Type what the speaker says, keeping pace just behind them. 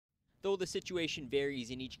Though the situation varies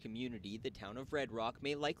in each community, the town of Red Rock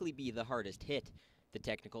may likely be the hardest hit. The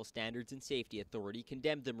Technical Standards and Safety Authority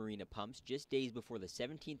condemned the marina pumps just days before the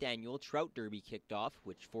 17th annual Trout Derby kicked off,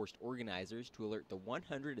 which forced organizers to alert the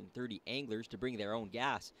 130 anglers to bring their own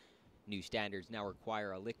gas. New standards now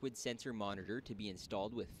require a liquid sensor monitor to be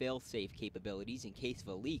installed with fail-safe capabilities in case of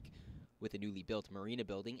a leak. With a newly built marina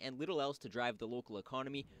building and little else to drive the local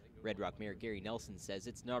economy, Red Rock Mayor Gary Nelson says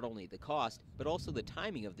it's not only the cost, but also the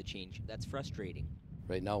timing of the change that's frustrating.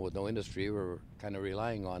 Right now, with no industry, we're kind of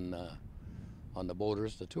relying on the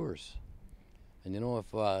boaters, the tourists. And you know,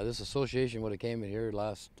 if this association would have came in here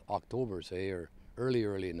last October, say, or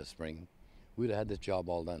early in the spring, we'd have had this job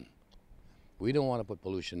all done. We don't want to put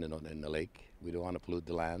pollution in the lake. We don't want to pollute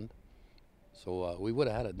the land. So we would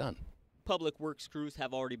have had it done. Public Works crews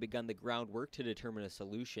have already begun the groundwork to determine a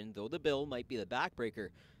solution, though the bill might be the backbreaker.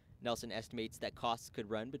 Nelson estimates that costs could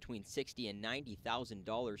run between $60,000 and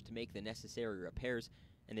 $90,000 to make the necessary repairs,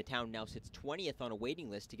 and the town now sits 20th on a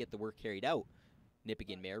waiting list to get the work carried out.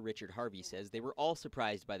 Nipigon Mayor Richard Harvey says they were all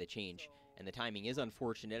surprised by the change, and the timing is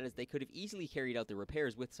unfortunate as they could have easily carried out the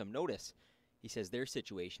repairs with some notice. He says their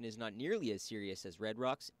situation is not nearly as serious as Red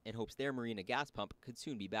Rock's and hopes their marina gas pump could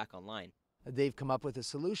soon be back online. They've come up with a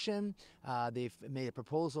solution. They've made a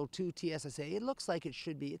proposal to TSSA. It looks like it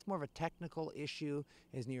should be. It's more of a technical issue,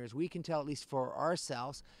 as near as we can tell, at least for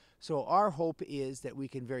ourselves. So our hope is that we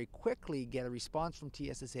can very quickly get a response from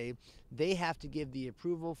TSSA. They have to give the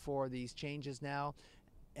approval for these changes now.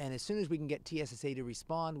 And as soon as we can get TSSA to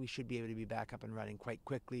respond, we should be able to be back up and running quite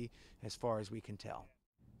quickly, as far as we can tell.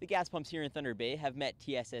 The gas pumps here in Thunder Bay have met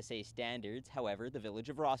TSSA standards. However, the village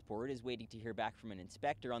of Rossport is waiting to hear back from an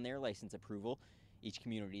inspector on their license approval. Each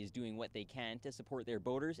community is doing what they can to support their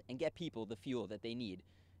boaters and get people the fuel that they need.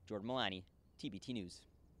 Jordan Milani, TBT News.